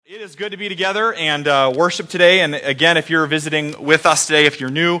It is good to be together and worship today. And again, if you're visiting with us today, if you're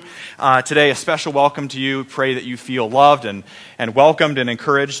new today, a special welcome to you. Pray that you feel loved and welcomed and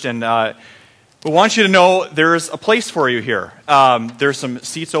encouraged. And we want you to know there's a place for you here. There's some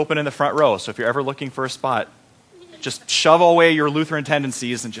seats open in the front row. So if you're ever looking for a spot, just shove away your Lutheran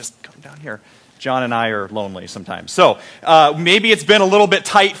tendencies and just come down here. John and I are lonely sometimes. So maybe it's been a little bit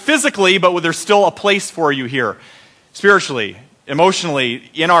tight physically, but there's still a place for you here. Spiritually, emotionally,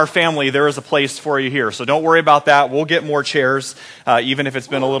 in our family, there is a place for you here. So don't worry about that. We'll get more chairs, even if it's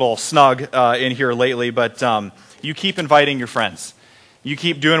been a little snug in here lately. But you keep inviting your friends. You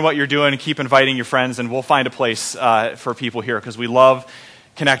keep doing what you're doing, keep inviting your friends, and we'll find a place for people here because we love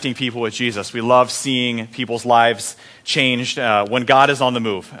connecting people with Jesus. We love seeing people's lives changed when God is on the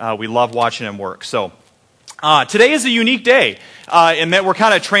move. We love watching him work. So today is a unique day in that we're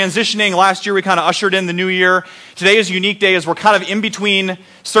kind of transitioning. Last year we kind of ushered in the new year. Today is a unique day as we're kind of in between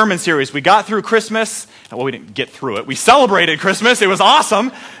sermon series. We got through Christmas. Well, we didn't get through it. We celebrated Christmas. It was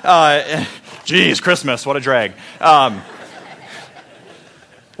awesome. Geez, Christmas, what a drag. Wow,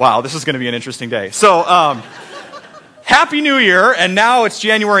 this is going to be an interesting day. So Happy New Year, and now it's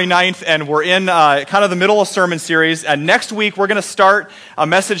January 9th, and we're in kind of the middle of sermon series, and next week we're going to start a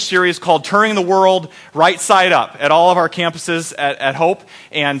message series called Turning the World Right Side Up at all of our campuses at Hope,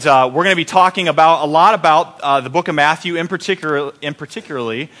 and we're going to be talking a lot about the book of Matthew, in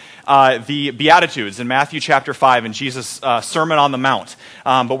particularly the Beatitudes in Matthew chapter 5 and Jesus' Sermon on the Mount.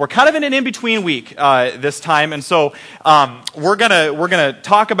 But we're kind of in an in-between week this time, and so we're gonna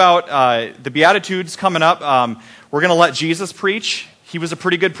talk about the Beatitudes coming up. We're going to let Jesus preach. He was a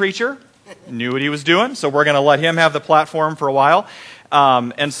pretty good preacher, knew what he was doing, so we're going to let him have the platform for a while.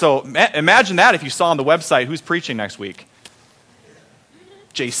 And so imagine that if you saw on the website who's preaching next week.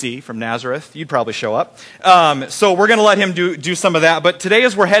 JC from Nazareth. You'd probably show up. So we're going to let him do some of that. But today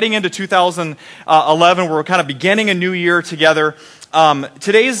as we're heading into 2011, we're kind of beginning a new year together.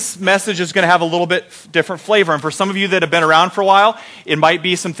 Today's message is going to have a little bit different flavor. And for some of you that have been around for a while, it might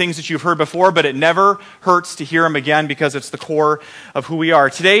be some things that you've heard before, but it never hurts to hear them again because it's the core of who we are.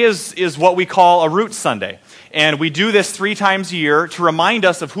 Today is what we call a Roots Sunday. And we do this 3 times a year to remind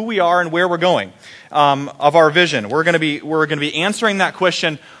us of who we are and where we're going, of our vision. We're going to be answering that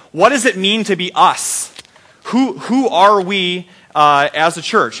question, what does it mean to be us? Who are we as a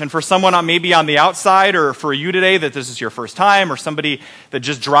church? And for someone maybe on the outside, or for you today that this is your first time, or somebody that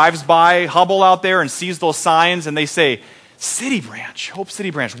just drives by Hubble out there and sees those signs and they say, City Branch, Hope City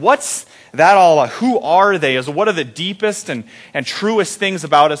Branch, what's that all about? Who are they? What are the deepest and truest things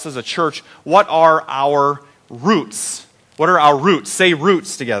about us as a church? What are our roots? What are our roots? Say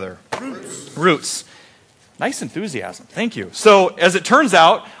roots together. Roots. Nice enthusiasm. Thank you. So, as it turns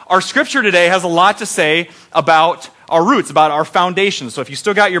out, our scripture today has a lot to say about our roots, about our foundation. So if you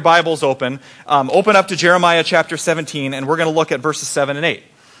still got your Bibles open, open up to Jeremiah chapter 17, and we're going to look at verses 7 and 8.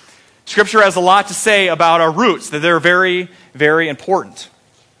 Scripture has a lot to say about our roots, that they're very, very important.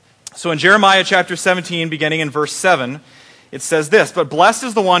 So in Jeremiah chapter 17, beginning in verse 7, it says this, "But blessed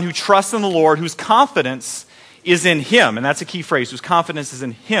is the one who trusts in the Lord, whose confidence is in him." And that's a key phrase, whose confidence is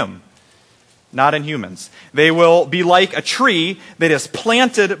in him, not in humans. "They will be like a tree that is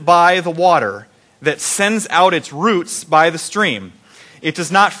planted by the water, that sends out its roots by the stream. It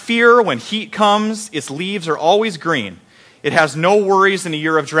does not fear when heat comes. Its leaves are always green. It has no worries in a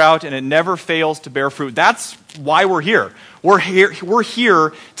year of drought, and it never fails to bear fruit." That's why we're here. We're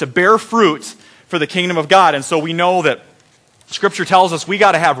here to bear fruit for the kingdom of God. And so we know that Scripture tells us we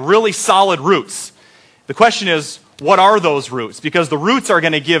got to have really solid roots. The question is, what are those roots? Because the roots are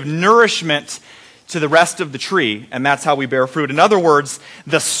going to give nourishment to the rest of the tree, and that's how we bear fruit. In other words,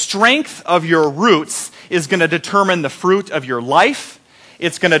 the strength of your roots is going to determine the fruit of your life.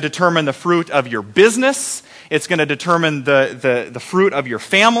 It's going to determine the fruit of your business. It's going to determine the fruit of your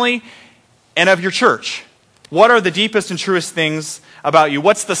family and of your church. What are the deepest and truest things about you?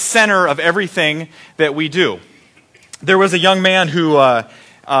 What's the center of everything that we do? There was a young man who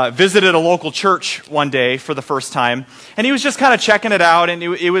visited a local church one day for the first time, and he was just kind of checking it out, and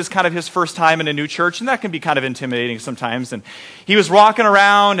it was kind of his first time in a new church, and that can be kind of intimidating sometimes. And he was walking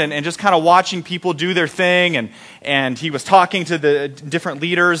around and just kind of watching people do their thing, and he was talking to the different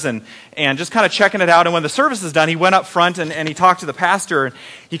leaders and just kind of checking it out. And when the service is done, he went up front and he talked to the pastor, and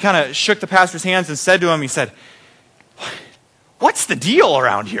he kind of shook the pastor's hands and said to him, he said, "What's the deal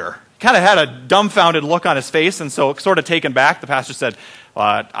around here?" Kind of had a dumbfounded look on his face, and so sort of taken back, the pastor said,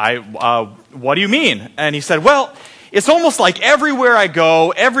 "What do you mean?" And he said, "Well, it's almost like everywhere I go,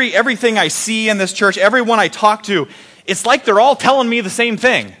 everything I see in this church, everyone I talk to, it's like they're all telling me the same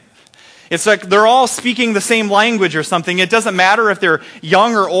thing. It's like they're all speaking the same language or something. It doesn't matter if they're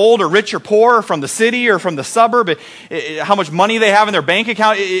young or old or rich or poor, or from the city or from the suburb, how much money they have in their bank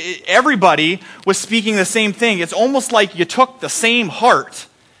account. Everybody was speaking the same thing. It's almost like you took the same heart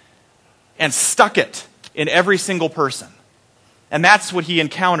and stuck it in every single person. And that's what he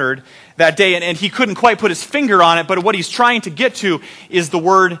encountered that day. And he couldn't quite put his finger on it, but what he's trying to get to is the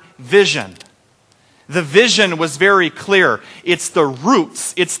word vision. The vision was very clear. It's the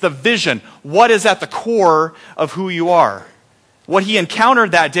roots. It's the vision. What is at the core of who you are? What he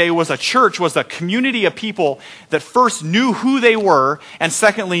encountered that day was a church, was a community of people that first knew who they were and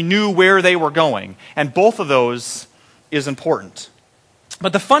secondly knew where they were going. And both of those is important.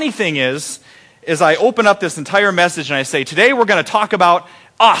 But the funny thing is I open up this entire message and I say, today we're going to talk about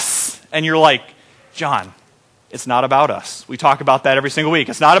us. And you're like, John, it's not about us. We talk about that every single week.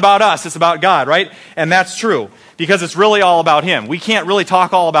 It's not about us. It's about God, right? And that's true because it's really all about him. We can't really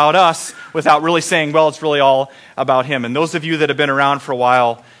talk all about us without really saying, well, it's really all about him. And those of you that have been around for a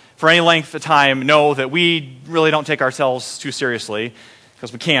while, for any length of time, know that we really don't take ourselves too seriously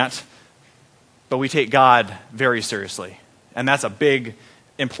because we can't, but we take God very seriously. And that's a big,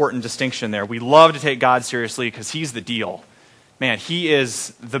 important distinction there. We love to take God seriously because he's the deal. Man, he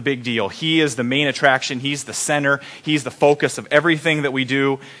is the big deal. He is the main attraction. He's the center. He's the focus of everything that we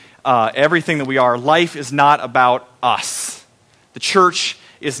do, everything that we are. Life is not about us. The church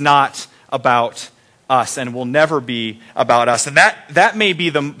is not about us and will never be about us. And that may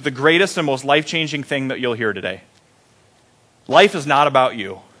be the greatest and most life-changing thing that you'll hear today. Life is not about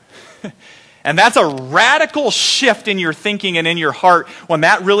you. And that's a radical shift in your thinking and in your heart when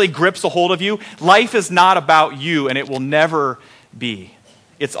that really grips a hold of you. Life is not about you, and it will never be.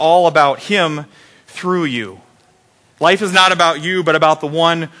 It's all about him through you. Life is not about you, but about the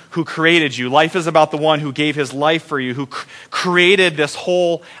one who created you. Life is about the one who gave his life for you, who created this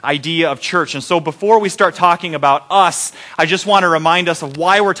whole idea of church. And so before we start talking about us, I just want to remind us of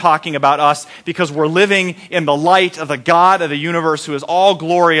why we're talking about us, because we're living in the light of the God of the universe who is all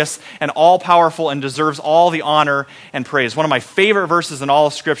glorious and all powerful and deserves all the honor and praise. One of my favorite verses in all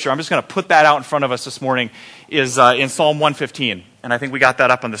of Scripture, I'm just going to put that out in front of us this morning, is in Psalm 115. And I think we got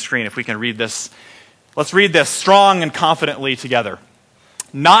that up on the screen if we can read this. Let's read this strong and confidently together.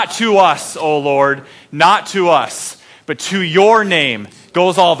 Not to us, O Lord, not to us, but to your name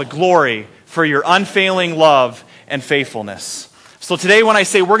goes all the glory for your unfailing love and faithfulness. So today when I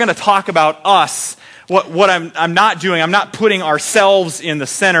say we're going to talk about us, what I'm not doing, I'm not putting ourselves in the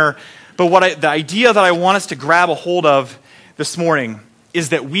center, but the idea that I want us to grab a hold of this morning is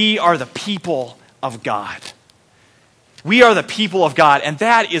that we are the people of God. We are the people of God, and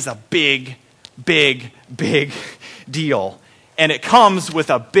that is a big deal. And it comes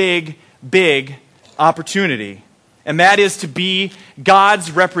with a big opportunity. And that is to be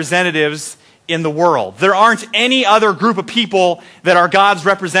God's representatives in the world. There aren't any other group of people that are God's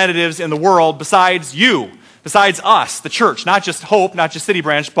representatives in the world besides you, besides us, the church. Not just Hope, not just City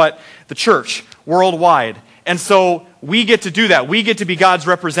Branch, but the church worldwide. And so we get to do that. We get to be God's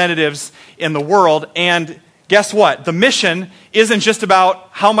representatives in the world. And guess what? The mission isn't just about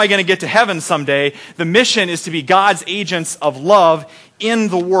how am I going to get to heaven someday. The mission is to be God's agents of love in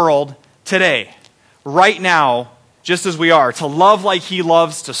the world today, right now, just as we are. To love like he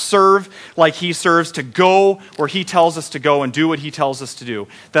loves, to serve like he serves, to go where he tells us to go and do what he tells us to do.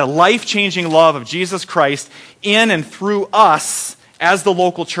 The life-changing love of Jesus Christ in and through us as the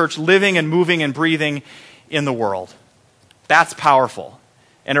local church, living and moving and breathing in the world. That's powerful.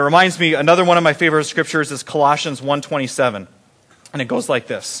 And it reminds me, another one of my favorite scriptures is Colossians 1:27. And it goes like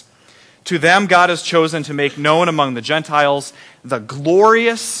this. To them God has chosen to make known among the Gentiles the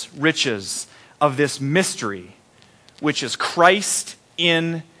glorious riches of this mystery, which is Christ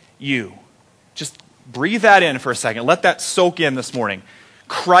in you. Just breathe that in for a second. Let that soak in this morning.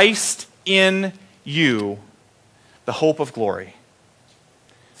 Christ in you, the hope of glory.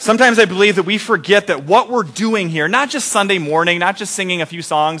 Sometimes I believe that we forget that what we're doing here, not just Sunday morning, not just singing a few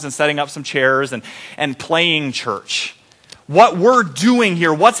songs and setting up some chairs and playing church. What we're doing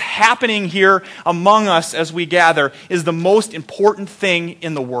here, what's happening here among us as we gather is the most important thing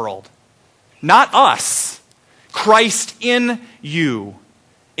in the world. Not us. Christ in you,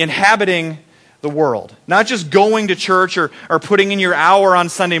 inhabiting the world. Not just going to church or putting in your hour on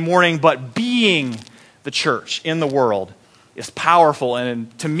Sunday morning, but being the church in the world is powerful,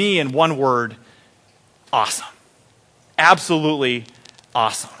 and to me, in one word, awesome. Absolutely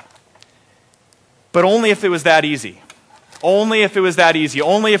awesome. But only if it was that easy. Only if it was that easy.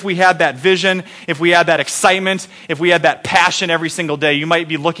 Only if we had that vision, if we had that excitement, if we had that passion every single day. You might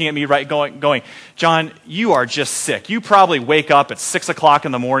be looking at me going, John, you are just sick. You probably wake up at 6 o'clock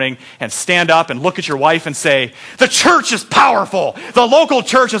in the morning and stand up and look at your wife and say, the church is powerful. The local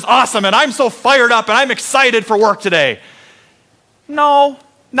church is awesome, and I'm so fired up and I'm excited for work today. No,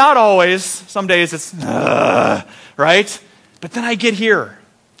 not always. Some days it's, right? But then I get here.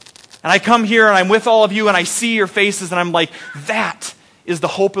 And I come here and I'm with all of you and I see your faces and I'm like, that is the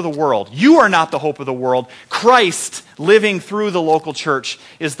hope of the world. You are not the hope of the world. Christ living through the local church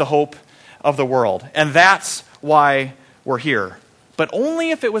is the hope of the world. And that's why we're here. But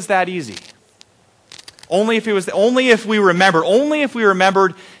only if it was that easy. Only if we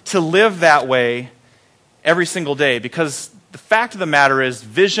remembered to live that way every single day. Because the fact of the matter is,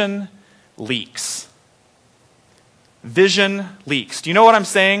 vision leaks. Vision leaks. Do you know what I'm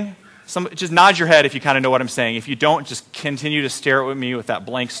saying? Just nod your head if you kind of know what I'm saying. If you don't, just continue to stare at me with that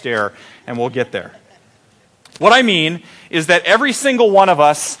blank stare, and we'll get there. What I mean is that every single one of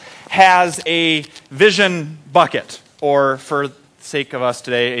us has a vision bucket, or for the sake of us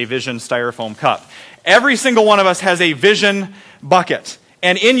today, a vision styrofoam cup. Every single one of us has a vision bucket.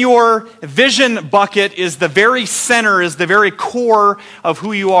 And in your vision bucket is the very center, is the very core of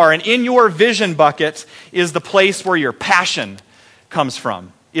who you are. And in your vision bucket is the place where your passion comes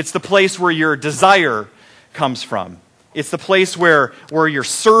from. It's the place where your desire comes from. It's the place where you're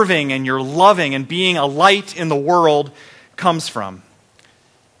serving and you're loving and being a light in the world comes from.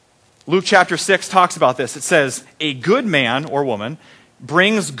 Luke chapter 6 talks about this. It says, a good man or woman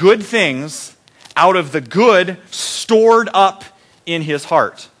brings good things out of the good stored up in his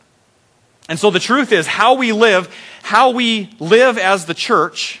heart. And so the truth is, how we live as the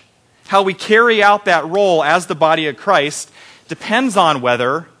church, how we carry out that role as the body of Christ, depends on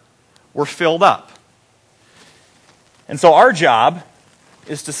whether we're filled up. And so our job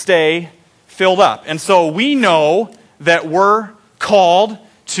is to stay filled up. And so we know that we're called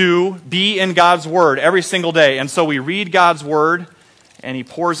to be in God's Word every single day. And so we read God's Word, and He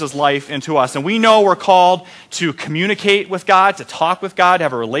pours His life into us. And we know we're called to communicate with God, to talk with God, to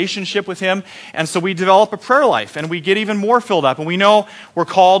have a relationship with Him. And so we develop a prayer life, and we get even more filled up. And we know we're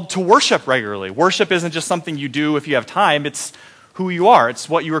called to worship regularly. Worship isn't just something you do if you have time. It's who you are. It's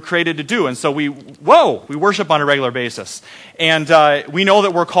what you were created to do. And so we worship on a regular basis. And we know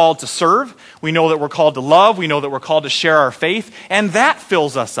that we're called to serve. We know that we're called to love. We know that we're called to share our faith. And that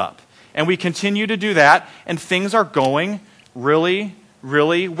fills us up. And we continue to do that, and things are going really,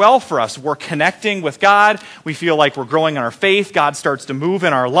 really well for us. We're connecting with God. We feel like we're growing in our faith. God starts to move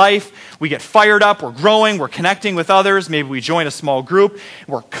in our life. We get fired up. We're growing. We're connecting with others. Maybe we join a small group.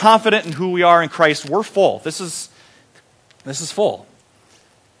 We're confident in who we are in Christ. We're full. This is full.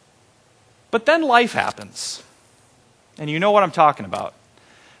 But then life happens. And you know what I'm talking about.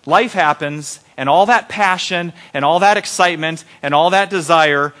 Life happens, and all that passion, and all that excitement, and all that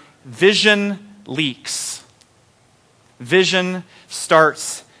desire, vision leaks. Vision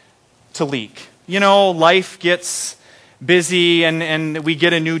starts to leak. You know, life gets busy and we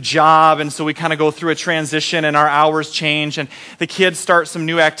get a new job, and so we kind of go through a transition and our hours change, and the kids start some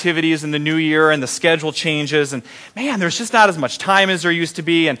new activities in the new year, and the schedule changes, and man, there's just not as much time as there used to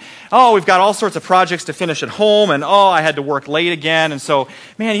be, and we've got all sorts of projects to finish at home, and I had to work late again, and so,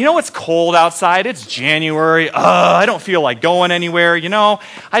 man, you know it's cold outside, it's January, I don't feel like going anywhere,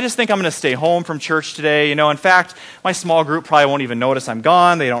 I just think I'm going to stay home from church today, in fact, my small group probably won't even notice I'm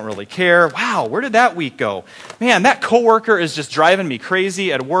gone, they don't really care, wow, where did that week go? Man, that coworker is just driving me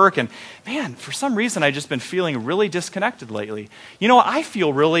crazy at work, and man, for some reason I've just been feeling really disconnected lately. I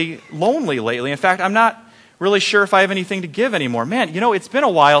feel really lonely lately. In fact, I'm not really sure if I have anything to give anymore. Man, it's been a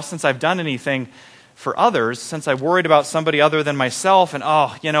while since I've done anything for others, since I worried about somebody other than myself, and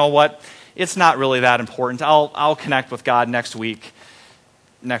you know what? It's not really that important. I'll connect with God next week,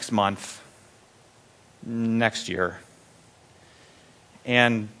 next month, next year.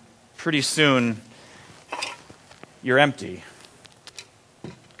 And pretty soon, you're empty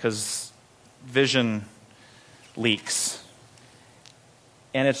because vision leaks.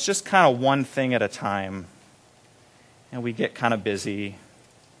 And it's just kind of one thing at a time. And we get kind of busy.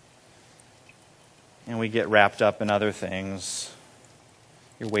 And we get wrapped up in other things.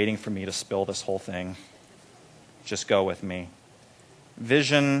 You're waiting for me to spill this whole thing. Just go with me.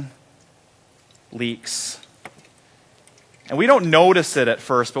 Vision leaks. And we don't notice it at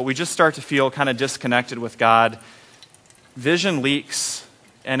first, but we just start to feel kind of disconnected with God. Vision leaks,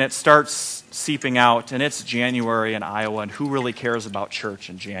 and it starts seeping out, and it's January in Iowa, and who really cares about church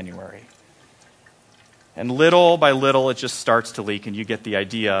in January? And little by little, it just starts to leak, and you get the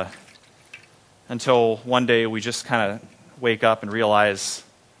idea, until one day we just kind of wake up and realize,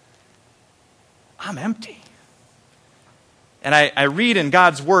 I'm empty. And I read in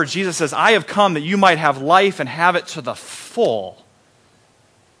God's word, Jesus says, I have come that you might have life and have it to the full.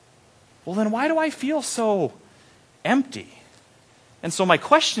 Well, then why do I feel so empty? And so my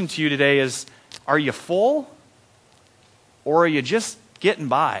question to you today is, are you full? Or are you just getting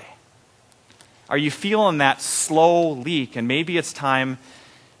by? Are you feeling that slow leak? And maybe it's time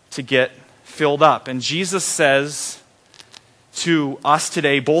to get filled up. And Jesus says to us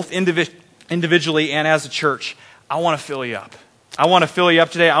today, both individually and as a church, I want to fill you up. I want to fill you up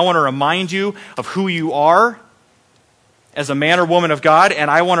today. I want to remind you of who you are as a man or woman of God, and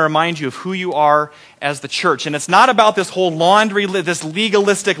I want to remind you of who you are as the church. And it's not about this whole this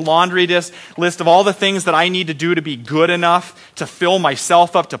legalistic laundry list of all the things that I need to do to be good enough to fill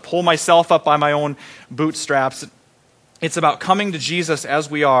myself up, to pull myself up by my own bootstraps. It's about coming to Jesus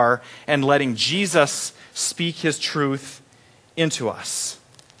as we are and letting Jesus speak his truth into us.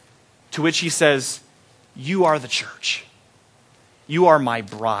 To which he says, you are the church. You are my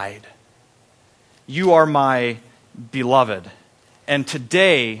bride. You are my beloved. And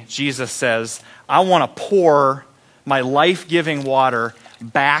today, Jesus says, I want to pour my life-giving water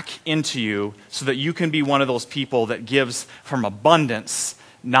back into you so that you can be one of those people that gives from abundance,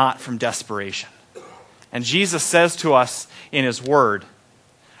 not from desperation. And Jesus says to us in his word,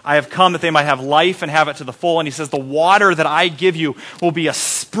 I have come that they might have life and have it to the full. And he says, the water that I give you will be a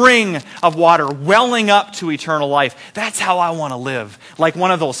spring of water welling up to eternal life. That's how I want to live, like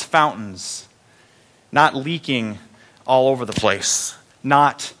one of those fountains, not leaking all over the place,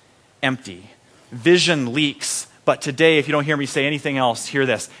 not empty. Vision leaks, but today, if you don't hear me say anything else, hear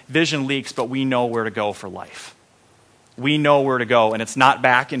this. Vision leaks, but we know where to go for life. We know where to go, and it's not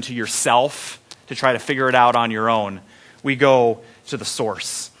back into yourself to try to figure it out on your own. We go to the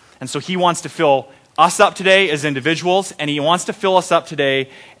source. And so he wants to fill us up today as individuals, and he wants to fill us up today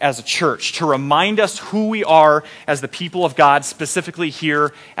as a church to remind us who we are as the people of God, specifically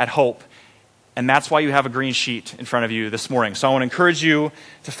here at Hope. And that's why you have a green sheet in front of you this morning. So I want to encourage you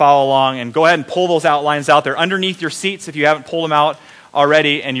to follow along and go ahead and pull those outlines out. They're underneath your seats if you haven't pulled them out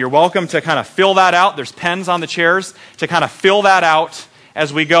already, and you're welcome to kind of fill that out. There's pens on the chairs to kind of fill that out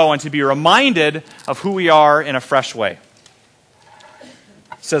as we go and to be reminded of who we are in a fresh way.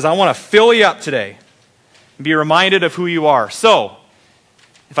 It says, I want to fill you up today and be reminded of who you are. So,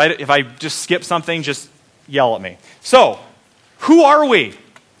 if I just skip something, just yell at me. So, who are we?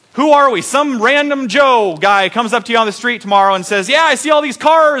 Who are we? Some random Joe guy comes up to you on the street tomorrow and says, yeah, I see all these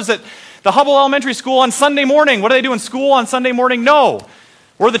cars at the Hubble Elementary School on Sunday morning. What do they do in school on Sunday morning? No.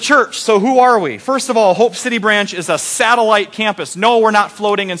 We're the church, so who are we? First of all, Hope City Branch is a satellite campus. No, we're not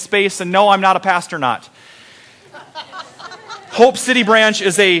floating in space, and no, I'm not a pastor not. Hope City Branch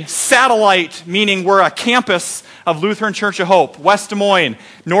is a satellite, meaning we're a campus of Lutheran Church of Hope, West Des Moines,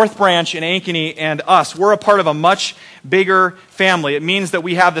 North Branch in Ankeny, and us. We're a part of a much bigger family. It means that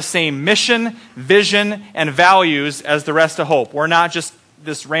we have the same mission, vision, and values as the rest of Hope. We're not just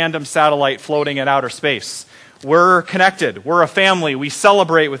this random satellite floating in outer space. We're connected. We're a family. We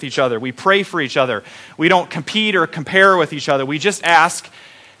celebrate with each other. We pray for each other. We don't compete or compare with each other. We just ask,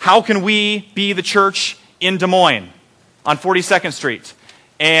 how can we be the church in Des Moines on 42nd Street?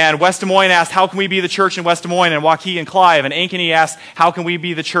 And West Des Moines asked, how can we be the church in West Des Moines? And Waukee and Clive. And Ankeny asked, how can we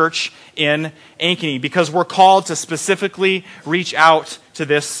be the church in Ankeny? Because we're called to specifically reach out to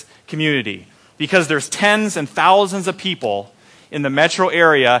this community. Because there's tens and thousands of people in the metro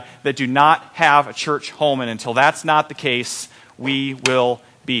area that do not have a church home. And until that's not the case, we will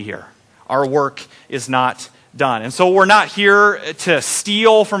be here. Our work is not done. And so we're not here to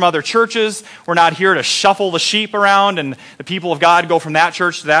steal from other churches. We're not here to shuffle the sheep around and the people of God go from that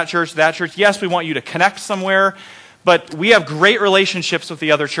church to that church to that church. Yes, we want you to connect somewhere, but we have great relationships with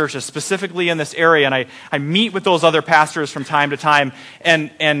the other churches, specifically in this area. And I meet with those other pastors from time to time,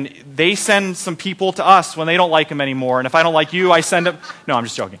 and they send some people to us when they don't like them anymore. And if I don't like you, I send them. No, I'm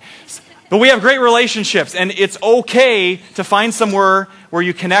just joking. But we have great relationships, and it's okay to find somewhere where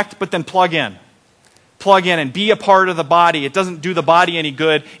you connect, but then plug in. Plug in and be a part of the body. It doesn't do the body any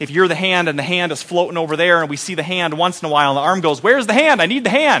good if you're the hand and the hand is floating over there and we see the hand once in a while and the arm goes, where's the hand? I need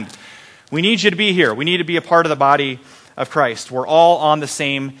the hand. We need you to be here. We need to be a part of the body of Christ. We're all on the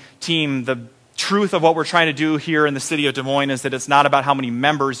same team. The truth of what we're trying to do here in the city of Des Moines is that it's not about how many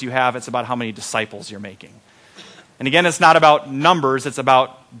members you have, it's about how many disciples you're making. And again, it's not about numbers, it's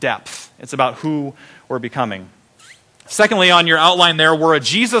about depth. It's about who we're becoming. Secondly, on your outline there, we're a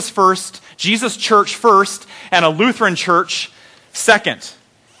Jesus church first, and a Lutheran church second.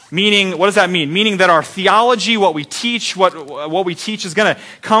 Meaning, what does that mean? Meaning that our theology, what we teach is going to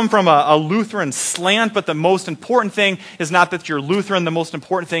come from a Lutheran slant, but the most important thing is not that you're Lutheran. The most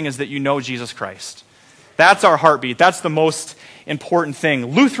important thing is that you know Jesus Christ. That's our heartbeat. That's the most important thing.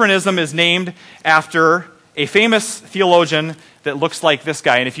 Lutheranism is named after a famous theologian that looks like this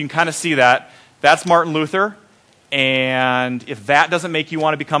guy. And if you can kind of see that, that's Martin Luther. And if that doesn't make you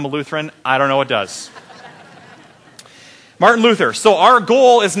want to become a Lutheran, I don't know what does. Martin Luther. So our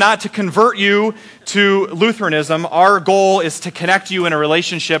goal is not to convert you to Lutheranism. Our goal is to connect you in a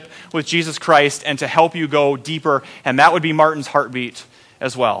relationship with Jesus Christ and to help you go deeper. And that would be Martin's heartbeat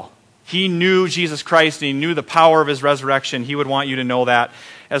as well. He knew Jesus Christ and he knew the power of his resurrection. He would want you to know that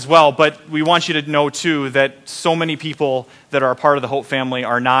as well. But we want you to know too that so many people that are a part of the Hope family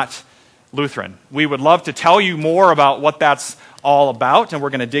are not Lutheran. We would love to tell you more about what that's all about, and we're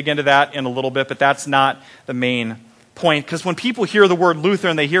going to dig into that in a little bit, but that's not the main point, because when people hear the word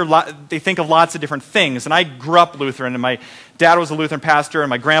Lutheran, they think of lots of different things. And I grew up Lutheran, and my dad was a Lutheran pastor, and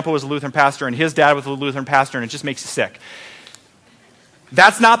my grandpa was a Lutheran pastor, and his dad was a Lutheran pastor, and it just makes you sick.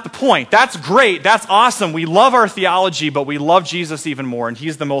 That's not the point. That's great. That's awesome. We love our theology, but we love Jesus even more, and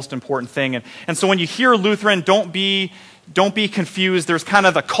he's the most important thing. And so when you hear Lutheran, don't be confused. There's kind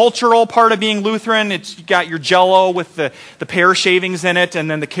of the cultural part of being Lutheran. You got your Jell-O with the pear shavings in it,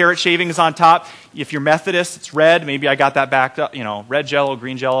 and then the carrot shavings on top. If you're Methodist, it's red. Maybe I got that backed up. Red Jell-O,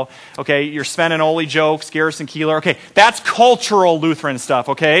 green Jell-O. Okay, your Sven and Ole jokes, Garrison Keillor. Okay, that's cultural Lutheran stuff,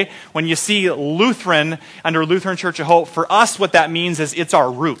 okay? When you see Lutheran under Lutheran Church of Hope, for us what that means is it's our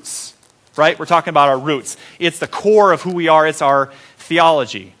roots, right? We're talking about our roots. It's the core of who we are. It's our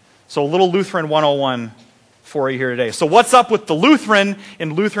theology. So a little Lutheran 101 for you here today. So what's up with the Lutheran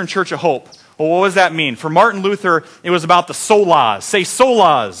in Lutheran Church of Hope? Well, what does that mean? For Martin Luther, it was about the solas. Say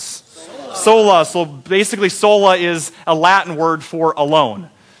solas. Sola. So basically sola is a Latin word for alone.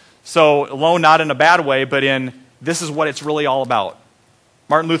 So alone not in a bad way, but in this is what it's really all about.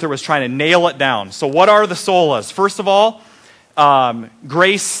 Martin Luther was trying to nail it down. So what are the solas? First of all,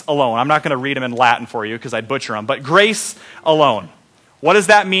 grace alone. I'm not going to read them in Latin for you because I'd butcher them, but grace alone. What does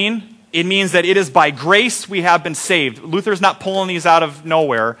that mean? It means that it is by grace we have been saved. Luther's not pulling these out of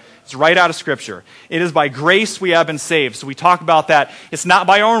nowhere. It's right out of Scripture. It is by grace we have been saved. So we talk about that. It's not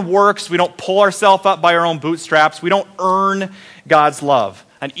by our own works. We don't pull ourselves up by our own bootstraps. We don't earn God's love.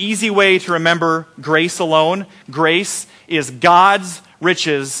 An easy way to remember grace alone. Grace is God's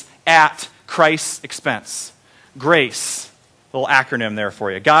riches at Christ's expense. Grace, little acronym there for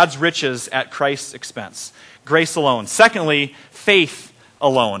you. God's riches at Christ's expense. Grace alone. Secondly, faith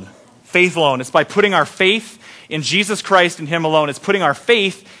alone. Faith alone. It's by putting our faith in Jesus Christ and him alone. It's putting our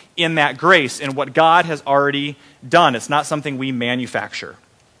faith in that grace, in what God has already done. It's not something we manufacture.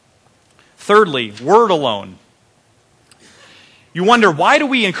 Thirdly, word alone. You wonder, why do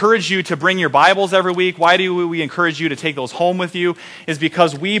we encourage you to bring your Bibles every week? Why do we encourage you to take those home with you? Is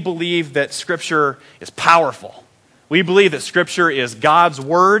because we believe that Scripture is powerful. We believe that Scripture is God's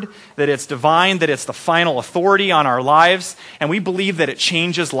Word, that it's divine, that it's the final authority on our lives, and we believe that it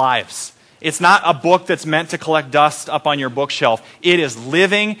changes lives. It's not a book that's meant to collect dust up on your bookshelf. It is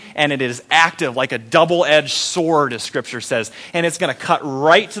living and it is active like a double-edged sword, as Scripture says, and it's going to cut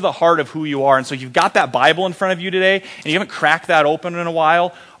right to the heart of who you are. And so you've got that Bible in front of you today, and you haven't cracked that open in a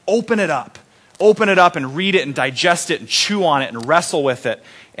while, open it up. Open it up and read it and digest it and chew on it and wrestle with it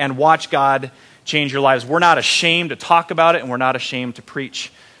and watch God change your lives. We're not ashamed to talk about it, and we're not ashamed to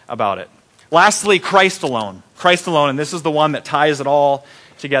preach about it. Lastly, Christ alone. Christ alone, and this is the one that ties it all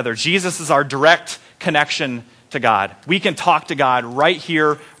together. Jesus is our direct connection to God. We can talk to God right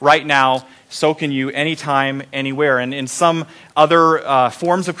here, right now. So can you anytime, anywhere. And in some other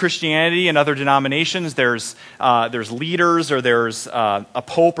forms of Christianity and other denominations, there's leaders or there's a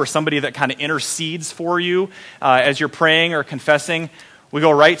pope or somebody that kind of intercedes for you as you're praying or confessing. We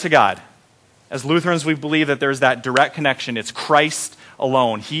go right to God. As Lutherans, we believe that there's that direct connection. It's Christ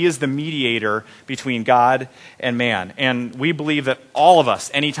alone. He is the mediator between God and man. And we believe that all of us,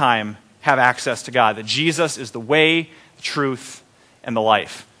 anytime, have access to God. That Jesus is the way, the truth, and the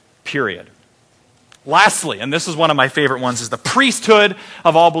life. Period. Lastly, and this is one of my favorite ones, is the priesthood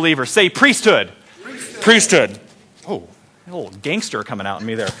of all believers. Say priesthood. Priesthood. Oh, a little gangster coming out in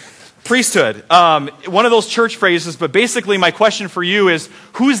me there. Priesthood. One of those church phrases, but basically my question for you is,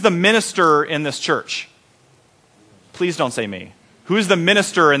 who's the minister in this church? Please don't say me. Who's the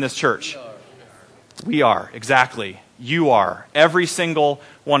minister in this church? We are, exactly. You are. Every single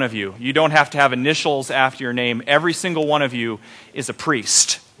one of you. You don't have to have initials after your name. Every single one of you is a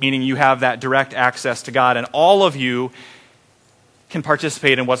priest, meaning you have that direct access to God, and all of you can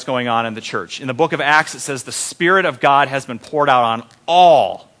participate in what's going on in the church. In the book of Acts, it says the Spirit of God has been poured out on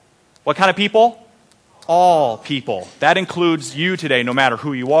all What kind of people? All people. That includes you today, no matter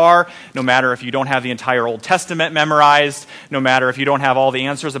who you are, no matter if you don't have the entire Old Testament memorized, no matter if you don't have all the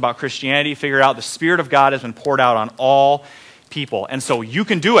answers about Christianity figured out. The Spirit of God has been poured out on all people. And so you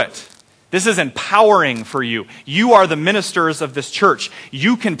can do it. This is empowering for you. You are the ministers of this church.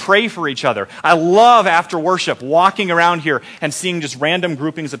 You can pray for each other. I love after worship walking around here and seeing just random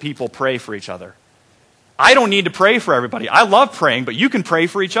groupings of people pray for each other. I don't need to pray for everybody. I love praying, but you can pray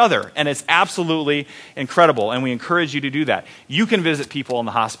for each other, and it's absolutely incredible, and we encourage you to do that. You can visit people in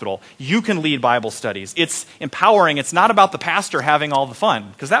the hospital. You can lead Bible studies. It's empowering. It's not about the pastor having all the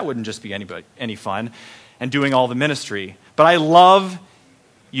fun, because that wouldn't just be any fun, and doing all the ministry. But I love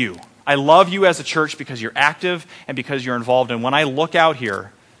you. I love you as a church because you're active and because you're involved. And when I look out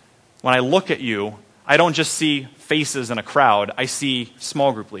here, when I look at you, I don't just see faces in a crowd. I see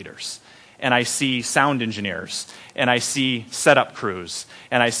small group leaders. And I see sound engineers, and I see setup crews,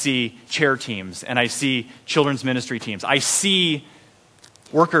 and I see chair teams, and I see children's ministry teams. I see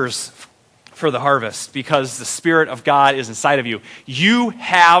workers for the harvest because the Spirit of God is inside of you. You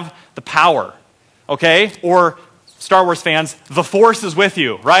have the power, okay? Or Star Wars fans, the Force is with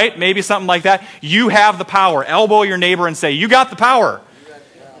you, right? Maybe something like that. You have the power. Elbow your neighbor and say, you got the power.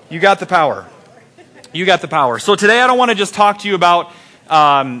 You got the power. You got the power. So today I don't want to just talk to you about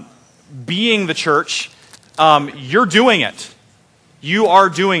being the church. You're doing it. You are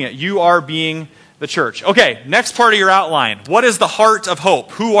doing it. You are being the church. Okay, next part of your outline. What is the heart of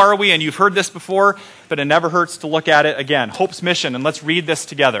Hope? Who are we? And you've heard this before, but it never hurts to look at it again. Hope's mission, and let's read this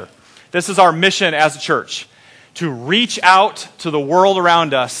together. This is our mission as a church, to reach out to the world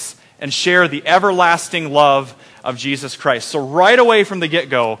around us and share the everlasting love of Jesus Christ. So right away from the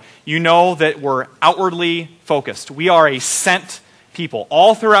get-go, you know that we're outwardly focused. We are a sent people.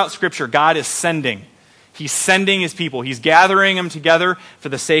 All throughout Scripture, God is sending. He's sending His people. He's gathering them together for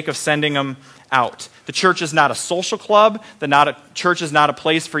the sake of sending them out. The church is not a social club. The church is not a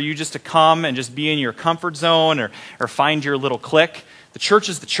place for you just to come and just be in your comfort zone or find your little clique. The church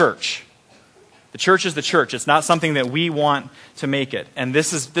is the church. The church is the church. It's not something that we want to make it. And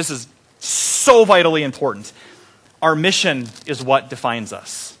this is so vitally important. Our mission is what defines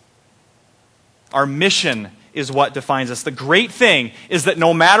us. Our mission is what defines us. The great thing is that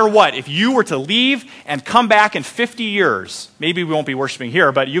no matter what, if you were to leave and come back in 50 years, maybe we won't be worshiping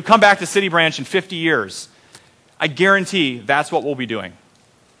here, but you come back to City Branch in 50 years, I guarantee that's what we'll be doing.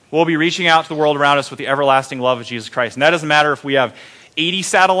 We'll be reaching out to the world around us with the everlasting love of Jesus Christ. And that doesn't matter if we have 80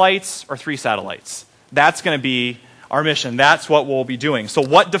 satellites or 3 satellites. That's going to be our mission. That's what we'll be doing. So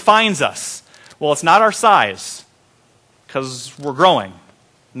what defines us? Well, it's not our size, because we're growing,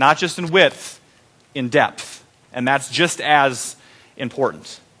 not just in width, in depth. And that's just as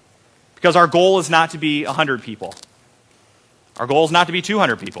important. Because our goal is not to be 100 people. Our goal is not to be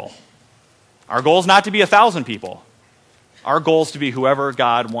 200 people. Our goal is not to be 1,000 people. Our goal is to be whoever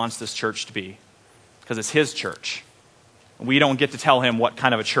God wants this church to be. Because it's His church. We don't get to tell Him what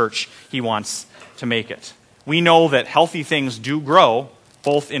kind of a church He wants to make it. We know that healthy things do grow,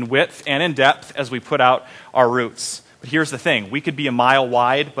 both in width and in depth, as we put out our roots. But here's the thing. We could be a mile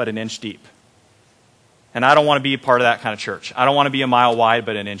wide, but an inch deep. And I don't want to be a part of that kind of church. I don't want to be a mile wide,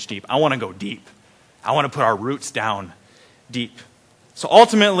 but an inch deep. I want to go deep. I want to put our roots down deep. So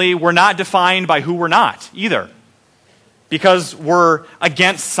ultimately, we're not defined by who we're not either, because we're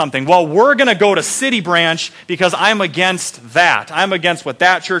against something. Well, we're going to go to City Branch because I'm against that. I'm against what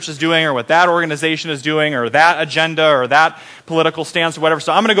that church is doing or what that organization is doing or that agenda or that political stance or whatever.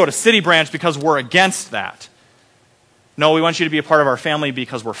 So I'm going to go to City Branch because we're against that. No, we want you to be a part of our family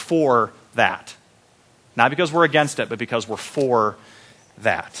because we're for that. Not because we're against it, but because we're for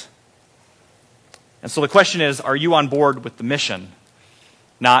that. And so the question is, are you on board with the mission?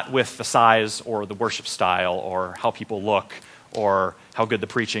 Not with the size or the worship style or how people look or how good the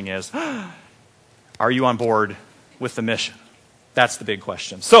preaching is. Are you on board with the mission? That's the big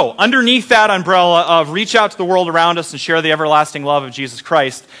question. So underneath that umbrella of reach out to the world around us and share the everlasting love of Jesus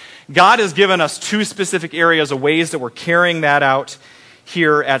Christ, God has given us 2 specific areas of ways that we're carrying that out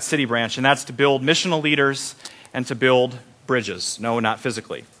here at City Branch, and that's to build missional leaders and to build bridges. No, not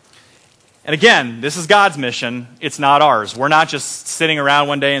physically. And again, this is God's mission. It's not ours. We're not just sitting around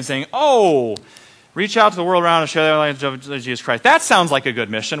one day and saying, oh, reach out to the world around and share the life of Jesus Christ. That sounds like a good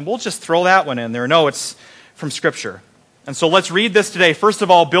mission. We'll just throw that one in there. No, it's from Scripture. And so let's read this today. First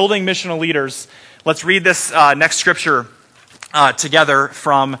of all, building missional leaders. Let's read this next Scripture together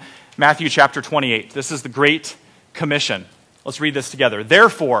from Matthew chapter 28. This is the Great Commission. Let's read this together.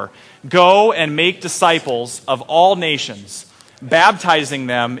 Therefore, go and make disciples of all nations, baptizing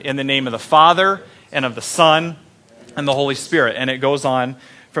them in the name of the Father and of the Son and the Holy Spirit. And it goes on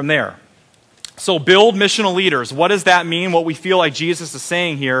from there. So build missional leaders. What does that mean? What we feel like Jesus is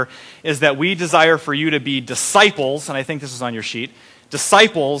saying here is that we desire for you to be disciples, and I think this is on your sheet,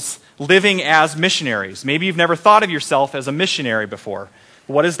 disciples living as missionaries. Maybe you've never thought of yourself as a missionary before.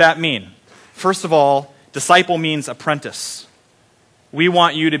 What does that mean? First of all, disciple means apprentice. We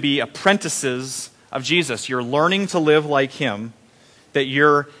want you to be apprentices of Jesus. You're learning to live like him, that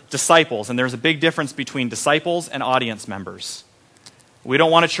you're disciples. And there's a big difference between disciples and audience members. We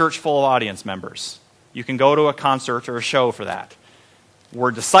don't want a church full of audience members. You can go to a concert or a show for that.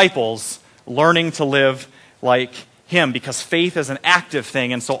 We're disciples learning to live like him, because faith is an active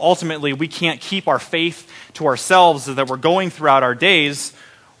thing. And so ultimately we can't keep our faith to ourselves that we're going throughout our days.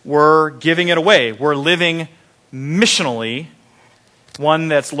 We're giving it away. We're living missionally, one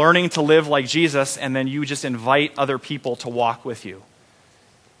that's learning to live like Jesus, and then you just invite other people to walk with you.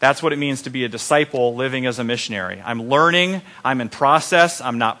 That's what it means to be a disciple living as a missionary. I'm learning, I'm in process,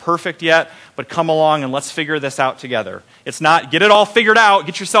 I'm not perfect yet, but come along and let's figure this out together. It's not get it all figured out,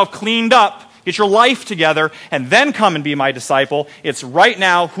 get yourself cleaned up, get your life together, and then come and be my disciple. It's right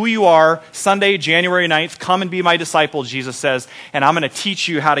now who you are, Sunday, January 9th, come and be my disciple, Jesus says, and I'm going to teach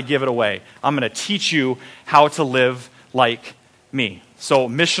you how to give it away. I'm going to teach you how to live like me. So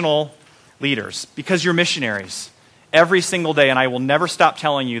missional leaders, because you're missionaries. Every single day, and I will never stop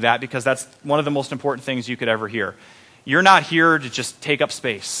telling you that because that's one of the most important things you could ever hear. You're not here to just take up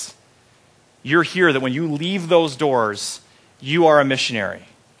space. You're here that when you leave those doors, you are a missionary.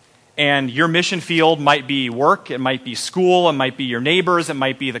 And your mission field might be work, it might be school, it might be your neighbors, it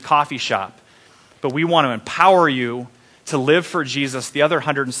might be the coffee shop. But we want to empower you to live for Jesus the other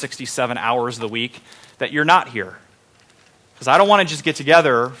 167 hours of the week that you're not here. Because I don't want to just get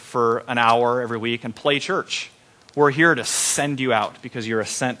together for an hour every week and play church. We're here to send you out because you're a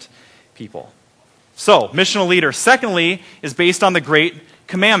sent people. So, missional leader. Secondly, is based on the Great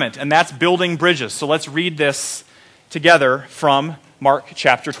Commandment, and that's building bridges. So let's read this together from Mark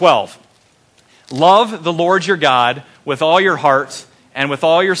chapter 12. Love the Lord your God with all your heart, and with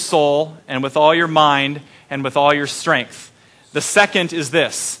all your soul, and with all your mind, and with all your strength. The second is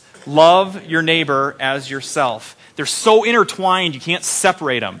this: love your neighbor as yourself. They're so intertwined, you can't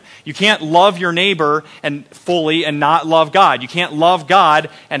separate them. You can't love your neighbor and fully and not love God. You can't love God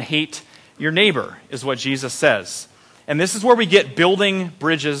and hate your neighbor, is what Jesus says. And this is where we get building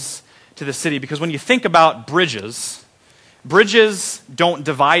bridges to the city, because when you think about bridges, bridges don't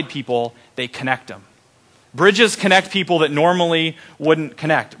divide people, they connect them. Bridges connect people that normally wouldn't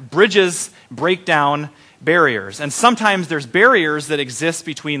connect. Bridges break down barriers. And sometimes there's barriers that exist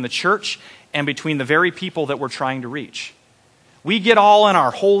between the church and between the very people that we're trying to reach. We get all in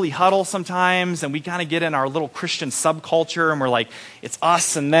our holy huddle sometimes, and we kind of get in our little Christian subculture, and we're like, it's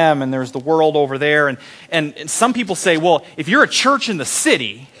us and them, and there's the world over there. And some people say, well, if you're a church in the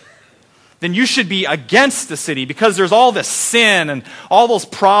city, then you should be against the city because there's all this sin and all those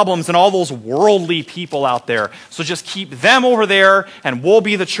problems and all those worldly people out there. So just keep them over there, and we'll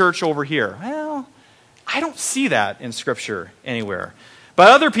be the church over here. Well, I don't see that in Scripture anywhere. But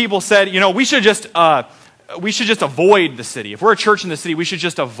other people said, we should just avoid the city. If we're a church in the city, we should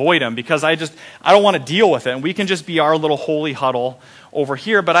just avoid them because I don't want to deal with it. And we can just be our little holy huddle over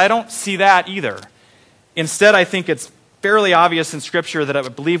here. But I don't see that either. Instead, I think it's fairly obvious in Scripture that I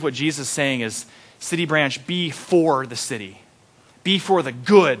would believe what Jesus is saying is, City Branch, be for the city. Be for the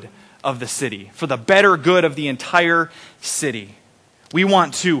good of the city, for the better good of the entire city. We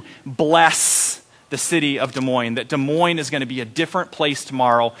want to bless the city of Des Moines, that Des Moines is going to be a different place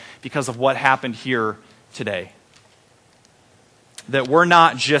tomorrow because of what happened here today. That we're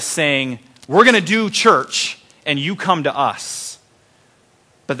not just saying, we're going to do church and you come to us.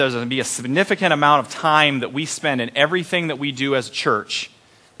 But there's going to be a significant amount of time that we spend in everything that we do as a church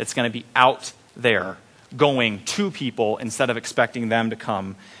that's going to be out there, going to people instead of expecting them to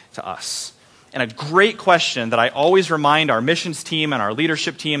come to us. And a great question that I always remind our missions team and our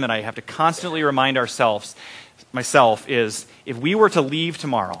leadership team, that I have to constantly remind myself is, if we were to leave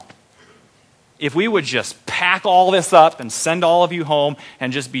tomorrow, if we would just pack all this up and send all of you home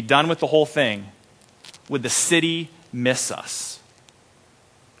and just be done with the whole thing, would the city miss us?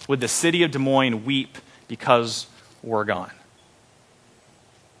 Would the city of Des Moines weep because we're gone?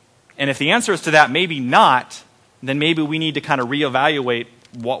 And if the answer is to that, maybe not, then maybe we need to kind of reevaluate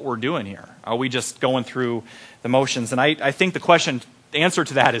what we're doing here. Are we just going through the motions? And I think the answer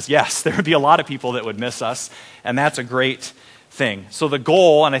to that is yes. There would be a lot of people that would miss us, and that's a great thing. So the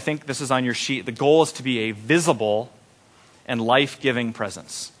goal, and I think this is on your sheet, the goal is to be a visible and life-giving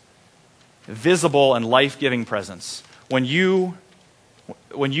presence. Visible and life-giving presence. When you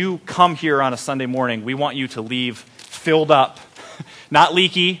come here on a Sunday morning, we want you to leave filled up not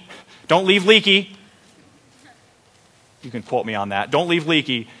leaky. Don't leave leaky. You can quote me on that. Don't leave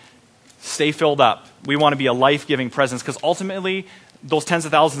leaky. Stay filled up. We want to be a life-giving presence because ultimately, those tens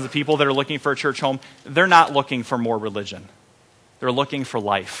of thousands of people that are looking for a church home, they're not looking for more religion. They're looking for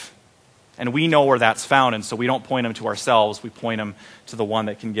life. And we know where that's found, and so we don't point them to ourselves. We point them to the one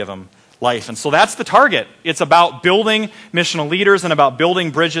that can give them life. And so that's the target. It's about building missional leaders and about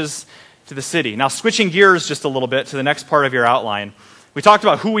building bridges to the city. Now, switching gears just a little bit to the next part of your outline. We talked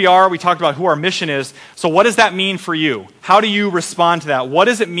about who we are. We talked about who our mission is. So what does that mean for you? How do you respond to that? What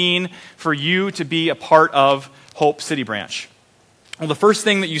does it mean for you to be a part of Hope City Branch? Well, the first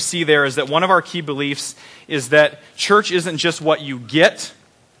thing that you see there is that one of our key beliefs is that church isn't just what you get.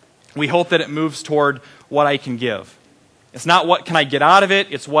 We hope that it moves toward what I can give. It's not what can I get out of it.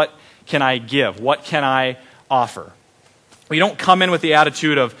 It's what can I give? What can I offer? We don't come in with the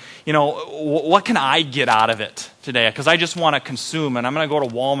attitude of, what can I get out of it today? Because I just want to consume, and I'm going to go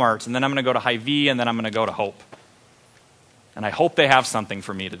to Walmart, and then I'm going to go to Hy-Vee, and then I'm going to go to Hope. And I hope they have something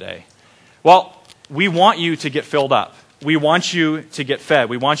for me today. Well, we want you to get filled up. We want you to get fed.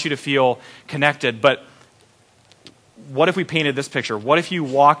 We want you to feel connected. But what if we painted this picture? What if you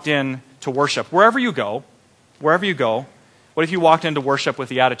walked in to worship, wherever you go, what if you walked into worship with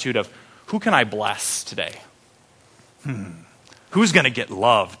the attitude of, who can I bless today? Who's going to get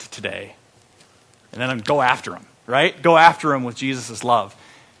loved today? And then go after him, right? Go after him with Jesus' love.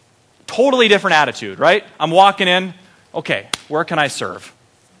 Totally different attitude, right? I'm walking in, okay, where can I serve?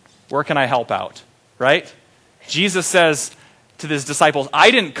 Where can I help out, right? Jesus says to his disciples,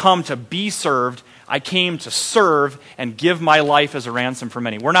 I didn't come to be served, I came to serve and give my life as a ransom for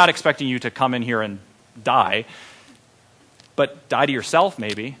many. We're not expecting you to come in here and die, but die to yourself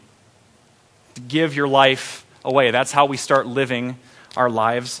maybe. Give your life away. That's how we start living our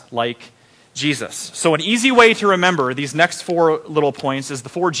lives like Jesus. So an easy way to remember these next 4 little points is the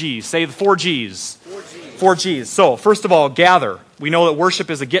 4 G's. Say the 4 G's. 4 G's. So first of all, gather. We know that worship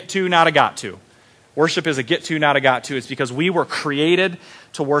is a get to, not a got to. Worship is a get to, not a got to. It's because we were created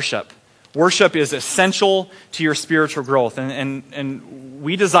to worship. Worship is essential to your spiritual growth. And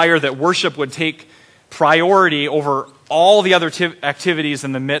we desire that worship would take priority over all the other activities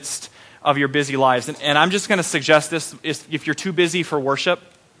in the midst of your busy lives. And I'm just going to suggest this. If you're too busy for worship,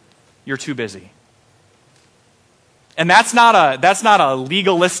 you're too busy. And that's not a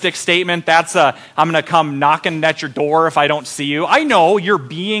legalistic statement. That's I'm going to come knocking at your door if I don't see you. I know you're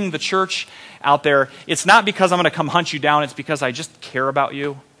being the church out there. It's not because I'm going to come hunt you down. It's because I just care about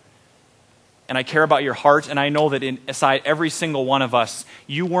you. And I care about your heart. And I know that inside every single one of us,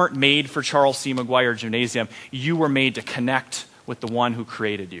 you weren't made for Charles C. McGuire Gymnasium. You were made to connect with the one who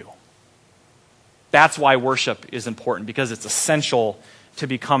created you. That's why worship is important, because it's essential to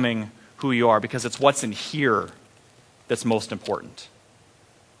becoming who you are, because it's what's in here that's most important.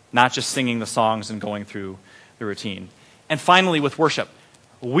 Not just singing the songs and going through the routine. And finally, with worship,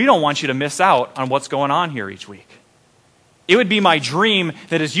 we don't want you to miss out on what's going on here each week. It would be my dream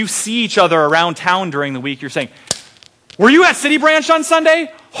that as you see each other around town during the week, you're saying, were you at City Branch on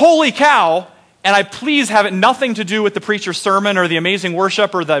Sunday? Holy cow! And I please have it nothing to do with the preacher's sermon or the amazing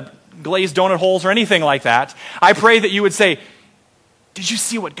worship or the glazed donut holes or anything like that. I pray that you would say, did you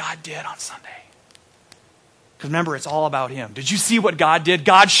see what God did on Sunday? Because remember, it's all about him. Did you see what God did?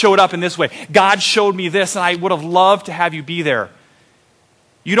 God showed up in this way. God showed me this, and I would have loved to have you be there.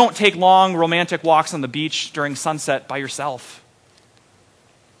 You don't take long romantic walks on the beach during sunset by yourself.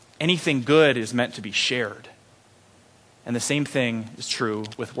 Anything good is meant to be shared. And the same thing is true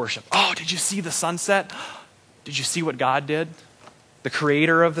with worship. Oh, did you see the sunset? Did you see what God did? The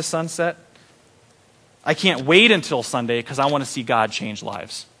creator of the sunset? I can't wait until Sunday because I want to see God change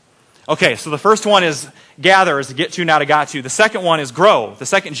lives. Okay, so the first one is gather, is a get to, not a got to. The second one is grow. The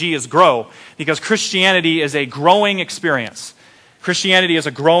second G is grow, because Christianity is a growing experience. Christianity is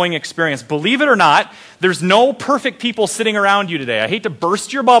a growing experience. Believe it or not, there's no perfect people sitting around you today. I hate to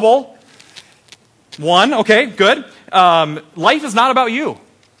burst your bubble. One, okay, good. Life is not about you.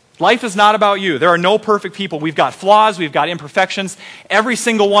 Life is not about you. There are no perfect people. We've got flaws. We've got imperfections. Every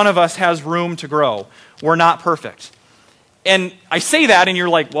single one of us has room to grow. We're not perfect. And I say that and you're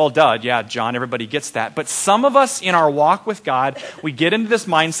like, well, duh, yeah, John, everybody gets that. But some of us in our walk with God, we get into this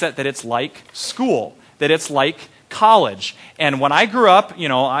mindset that it's like school, that it's like college. And when I grew up,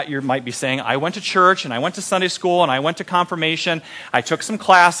 you might be saying, I went to church and I went to Sunday school and I went to confirmation. I took some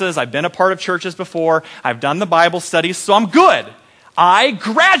classes. I've been a part of churches before. I've done the Bible studies, so I'm good. I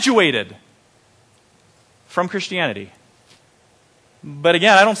graduated from Christianity. But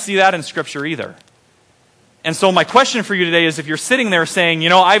again, I don't see that in Scripture either. And so my question for you today is, if you're sitting there saying,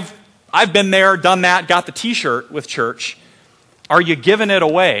 I've been there, done that, got the t-shirt with church, Are you giving it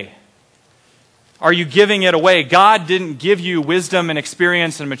away? Are you giving it away? God didn't give you wisdom and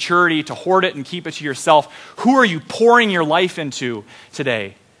experience and maturity to hoard it and keep it to yourself. Who are you pouring your life into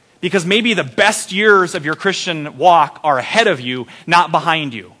today? Because maybe the best years of your Christian walk are ahead of you, not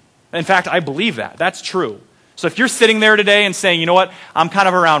behind you. In fact, I believe that. That's true. So if you're sitting there today and saying, you know what, I'm kind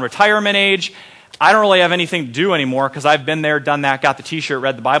of around retirement age, I don't really have anything to do anymore because I've been there, done that, got the t-shirt,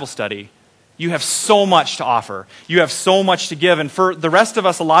 read the Bible study. You have so much to offer. You have so much to give. And for the rest of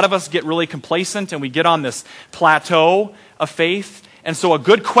us, a lot of us get really complacent and we get on this plateau of faith. And so a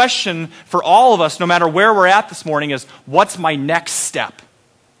good question for all of us, no matter where we're at this morning, is what's my next step?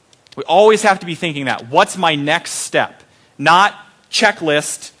 We always have to be thinking that. What's my next step? Not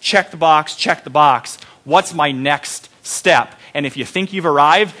checklist, check the box. What's my next step? And if you think you've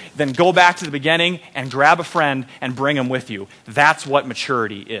arrived, then go back to the beginning and grab a friend and bring them with you. That's what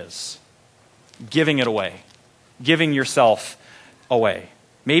maturity is. Giving it away. Giving yourself away.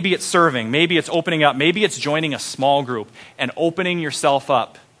 Maybe it's serving. Maybe it's opening up. Maybe it's joining a small group and opening yourself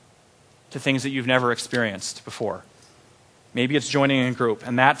up to things that you've never experienced before. Maybe it's joining a group.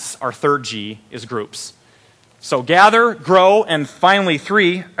 And that's our third G, is groups. So gather, grow, and finally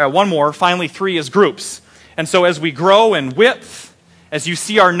three is groups. And so as we grow in width, as you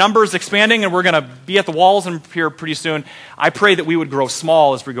see our numbers expanding, and we're going to be at the walls and here pretty soon, I pray that we would grow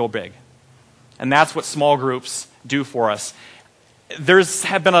small as we go big. And that's what small groups do for us. There's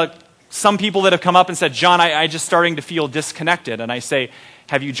have been some people that have come up and said, John, I just starting to feel disconnected. And I say,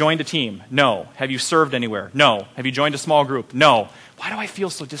 have you joined a team? No. Have you served anywhere? No. Have you joined a small group? No. Why do I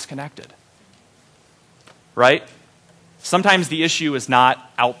feel so disconnected? Right? Sometimes the issue is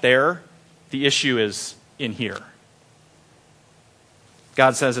not out there. The issue is in here.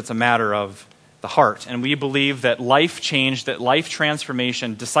 God says it's a matter of the heart. And we believe that life change, that life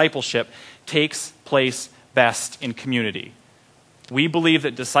transformation, discipleship takes place best in community. We believe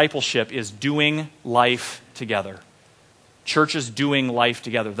that discipleship is doing life together. Churches doing life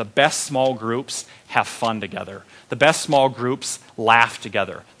together. The best small groups have fun together. The best small groups laugh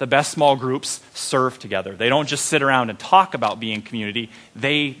together. The best small groups serve together. They don't just sit around and talk about being community.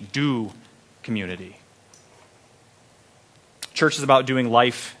 They do community. Church is about doing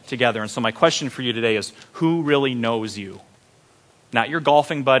life together. And so my question for you today is, who really knows you? Not your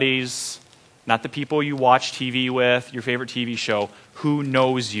golfing buddies, not the people you watch TV with, your favorite TV show. Who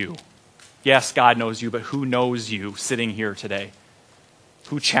knows you? Yes, God knows you, but who knows you sitting here today?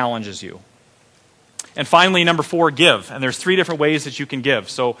 Who challenges you? And finally, number 4, give. And there's 3 different ways that you can give.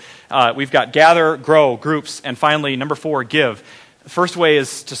 So we've got gather, grow, groups, and finally, number 4, give. The first way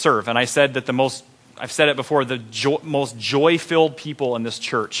is to serve. And I said that I've said it before, the most joy-filled people in this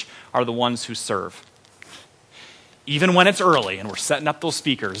church are the ones who serve. Even when it's early and we're setting up those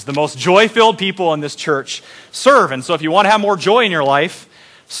speakers, the most joy-filled people in this church serve. And so if you want to have more joy in your life,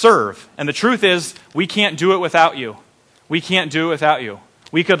 serve. And the truth is, we can't do it without you. We can't do it without you.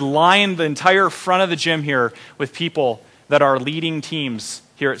 We could line the entire front of the gym here with people that are leading teams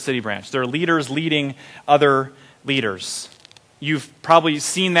here at City Branch. They're leaders leading other leaders. You've probably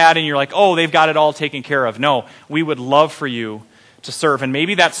seen that and you're like, oh, they've got it all taken care of. No, we would love for you to serve. And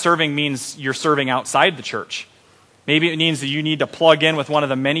maybe that serving means you're serving outside the church. Maybe it means that you need to plug in with one of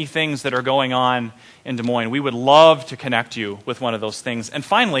the many things that are going on in Des Moines. We would love to connect you with one of those things. And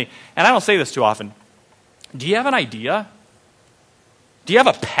finally, and I don't say this too often, do you have an idea? Do you have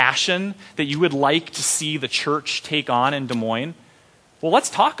a passion that you would like to see the church take on in Des Moines? Well, let's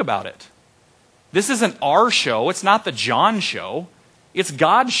talk about it. This isn't our show. It's not the John show. It's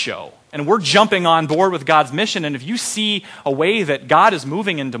God's show. And we're jumping on board with God's mission. And if you see a way that God is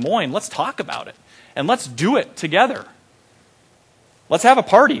moving in Des Moines, let's talk about it. And let's do it together. Let's have a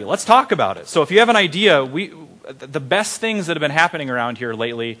party. Let's talk about it. So if you have an idea, the best things that have been happening around here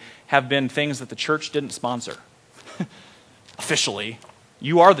lately have been things that the church didn't sponsor. Officially.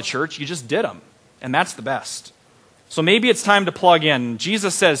 You are the church. You just did them. And that's the best. So maybe it's time to plug in.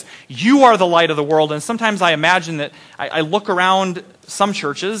 Jesus says, you are the light of the world. And sometimes I imagine that I look around some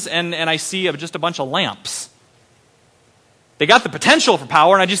churches and I see just a bunch of lamps. They got the potential for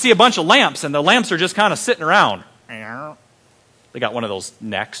power, and I just see a bunch of lamps, and the lamps are just kind of sitting around. They got one of those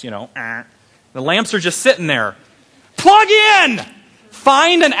necks, The lamps are just sitting there. Plug in!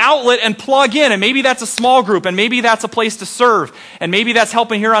 Find an outlet and plug in. And maybe that's a small group, and maybe that's a place to serve, and maybe that's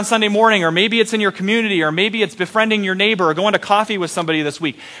helping here on Sunday morning, or maybe it's in your community, or maybe it's befriending your neighbor, or going to coffee with somebody this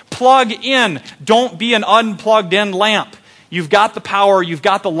week. Plug in. Don't be an unplugged in lamp. You've got the power, you've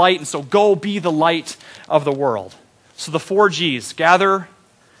got the light, and so go be the light of the world. So the 4 G's, gather,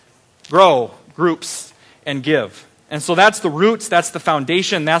 grow, groups, and give. And so that's the roots, that's the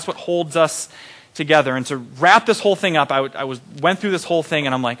foundation, that's what holds us together. And to wrap this whole thing up, I went through this whole thing,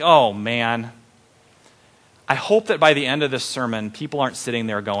 and I'm like, oh, man. I hope that by the end of this sermon, people aren't sitting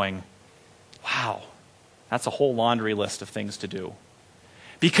there going, wow, that's a whole laundry list of things to do.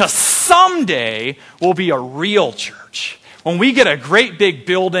 Because someday we'll be a real church. When we get a great big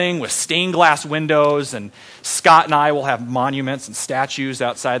building with stained glass windows, and Scott and I will have monuments and statues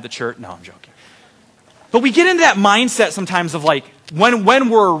outside the church. No, I'm joking. But we get into that mindset sometimes of like, when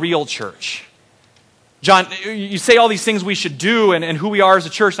we're a real church. John, you say all these things we should do and who we are as a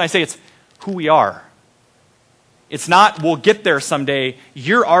church, and I say it's who we are. It's not, we'll get there someday.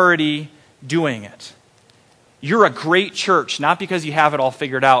 You're already doing it. You're a great church, not because you have it all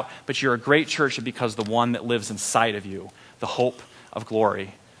figured out, but you're a great church because the one that lives inside of you, the hope of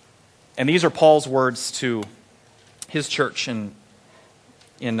glory. And these are Paul's words to his church in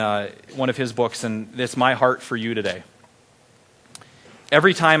one of his books, and it's my heart for you today.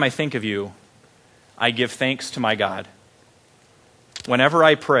 Every time I think of you, I give thanks to my God. Whenever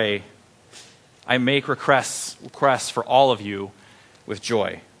I pray, I make requests for all of you with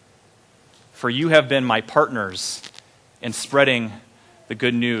joy. For you have been my partners in spreading the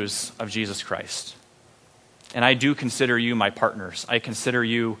good news of Jesus Christ. And I do consider you my partners. I consider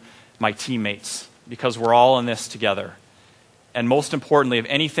you my teammates, because we're all in this together. And most importantly, of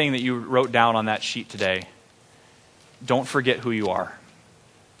anything that you wrote down on that sheet today, don't forget who you are.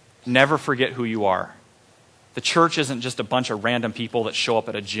 Never forget who you are. The church isn't just a bunch of random people that show up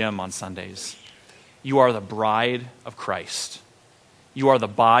at a gym on Sundays. You are the bride of Christ. You are the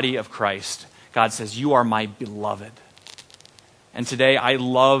body of Christ. God says, you are my beloved. And today, I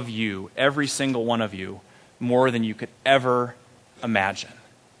love you, every single one of you, more than you could ever imagine.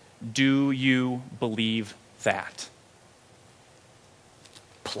 Do you believe that?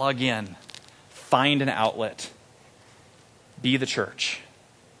 Plug in. Find an outlet. Be the church.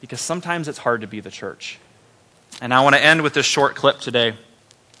 Because sometimes it's hard to be the church. And I want to end with this short clip today.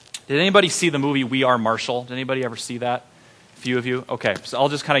 Did anybody see the movie We Are Marshall? Did anybody ever see that? A few of you? Okay, so I'll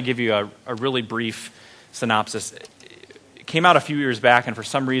just kind of give you a really brief synopsis. It came out a few years back, and for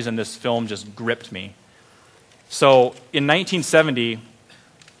some reason this film just gripped me. So in 1970,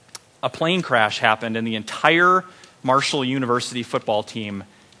 a plane crash happened, and the entire Marshall University football team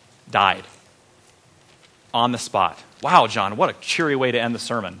died on the spot. Wow, John, what a cheery way to end the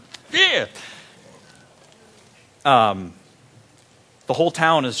sermon. Yeah! The whole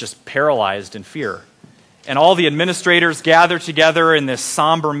town is just paralyzed in fear. And all the administrators gather together in this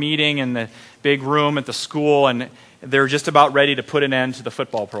somber meeting in the big room at the school, and they're just about ready to put an end to the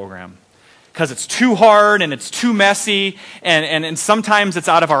football program. Because it's too hard and it's too messy, and sometimes it's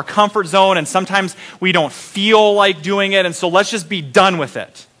out of our comfort zone, and sometimes we don't feel like doing it, and so let's just be done with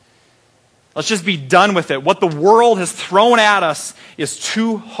it. Let's just be done with it. What the world has thrown at us is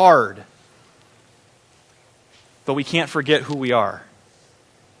too hard. But we can't forget who we are.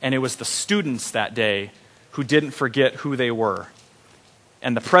 And it was the students that day who didn't forget who they were.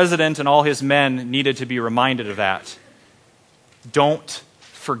 And the president and all his men needed to be reminded of that. Don't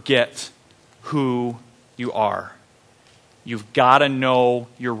forget who you are. You've got to know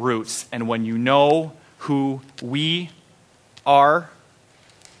your roots. And when you know who we are,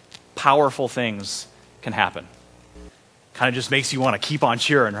 powerful things can happen. Kind of just makes you want to keep on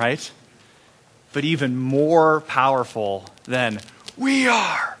cheering, right? But even more powerful than we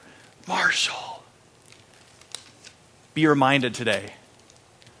are Marshall. Be reminded today,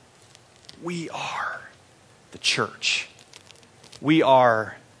 we are the church. We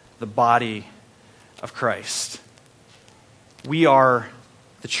are the body of Christ. We are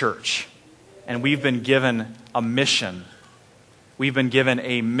the church. And we've been given a mission. We've been given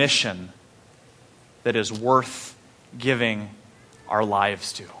a mission that is worth giving our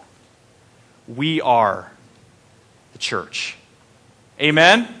lives to. We are the church.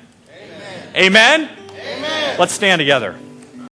 Amen? Amen? Amen? Amen. Let's stand together.